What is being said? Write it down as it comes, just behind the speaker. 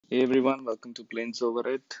Hey everyone, welcome to Planes Over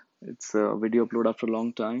It. It's a video upload after a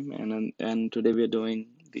long time, and today we are doing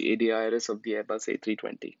the ADIRS of the Airbus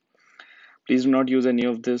A320. Please do not use any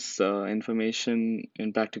of this information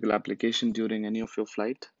in practical application during any of your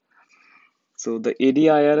flight. So the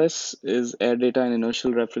ADIRS is Air Data and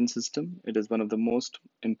Inertial Reference System. It is one of the most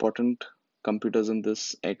important computers in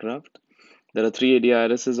this aircraft. There are three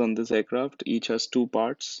ADIRSs on this aircraft. Each has two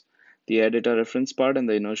parts: the air data reference part and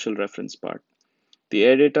the inertial reference part. The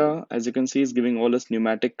air data, as you can see, is giving all us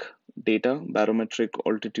pneumatic data: barometric,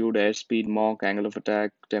 altitude, airspeed, Mach, angle of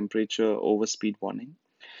attack, temperature, overspeed warning.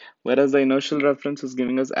 Whereas the inertial reference is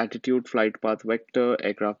giving us attitude, flight path vector,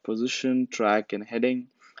 aircraft position, track and heading,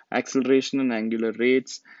 acceleration and angular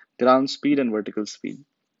rates, ground speed and vertical speed.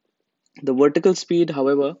 The vertical speed,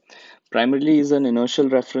 however, primarily is an inertial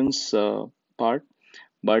reference part,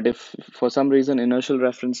 but if for some reason inertial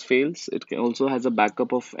reference fails, it also has a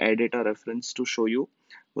backup of air data reference to show you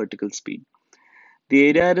vertical speed. The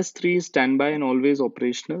ADIRS-3 is standby and always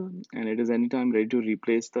operational, and it is anytime ready to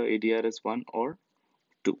replace the ADIRS-1 or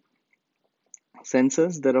 2.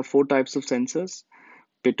 Sensors, there are four types of sensors: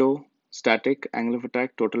 pitot, static, angle of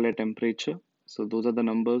attack, total air temperature. So those are the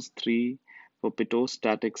numbers: 3 for pitot,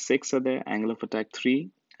 static 6 are there, angle of attack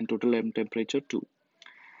 3, and total air temperature 2.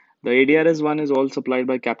 The ADIRS-1 is all supplied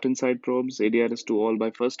by captain side probes, ADIRS-2 all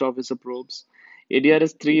by first officer probes.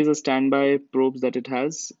 ADIRS-3 is a standby probes that it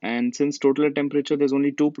has, and since total air temperature there's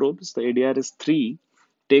only two probes, the ADIRS-3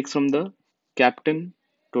 takes from the captain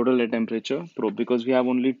total air temperature probe because we have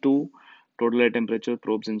only two total air temperature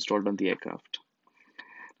probes installed on the aircraft.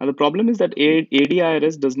 Now the problem is that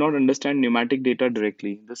ADIRS does not understand pneumatic data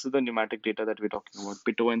directly. This is the pneumatic data that we're talking about,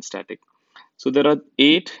 pitot and static. So there are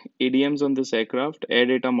 8 ADMs on this aircraft, air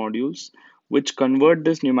data modules, which convert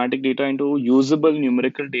this pneumatic data into usable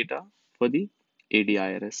numerical data for the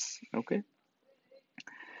ADIRS. Okay.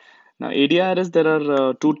 Now ADIRS, there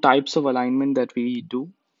are two types of alignment that we do.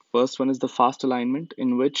 First one is the fast alignment,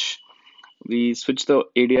 in which we switch the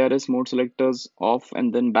ADIRS mode selectors off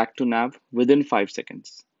and then back to nav within 5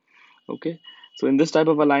 seconds. Okay. So in this type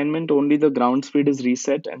of alignment, only the ground speed is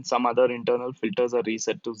reset and some other internal filters are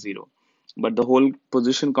reset to 0. But the whole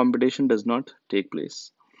position computation does not take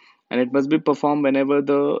place. And it must be performed whenever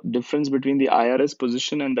the difference between the IRS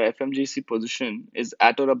position and the FMGC position is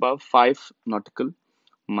at or above 5 nautical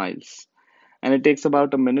miles. And it takes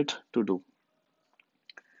about a minute to do.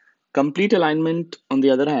 Complete alignment, on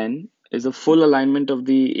the other hand, is a full alignment of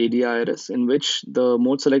the ADIRS in which the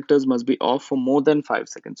mode selectors must be off for more than 5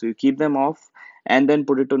 seconds. So you keep them off and then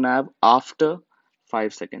put it to nav after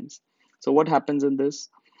 5 seconds. So what happens in this?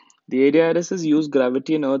 The ADIRSs use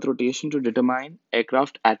gravity and earth rotation to determine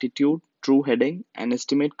aircraft attitude, true heading, and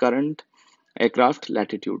estimate current aircraft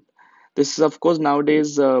latitude. This is, of course,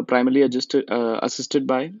 nowadays primarily assisted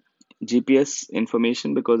by GPS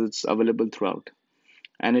information because it's available throughout.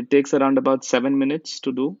 And it takes around about 7 minutes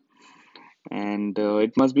to do. And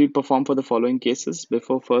it must be performed for the following cases: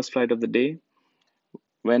 before first flight of the day,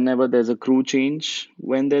 whenever there's a crew change,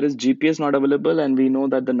 when there is GPS not available and we know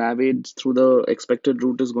that the nav aids through the expected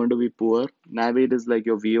route is going to be poor. Nav aid is like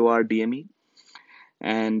your VOR, DME.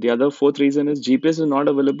 And the other fourth reason is GPS is not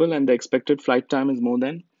available and the expected flight time is more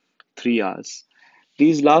than 3 hours.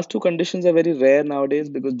 These last two conditions are very rare nowadays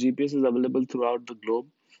because GPS is available throughout the globe,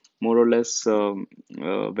 more or less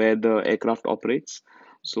where the aircraft operates.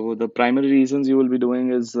 So the primary reasons you will be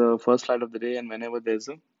doing is first flight of the day and whenever there's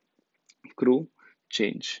a crew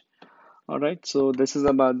change. All right, so this is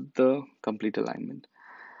about the complete alignment.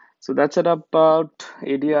 So that's it about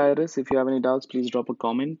ADIRS. If you have any doubts, please drop a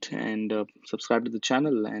comment and subscribe to the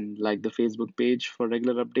channel and like the Facebook page for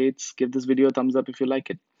regular updates. Give this video a thumbs up if you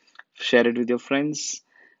like it. Share it with your friends,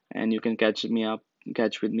 and you can catch with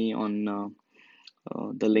me on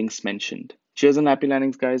the links mentioned. Cheers and happy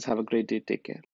landings, guys. Have a great day. Take care.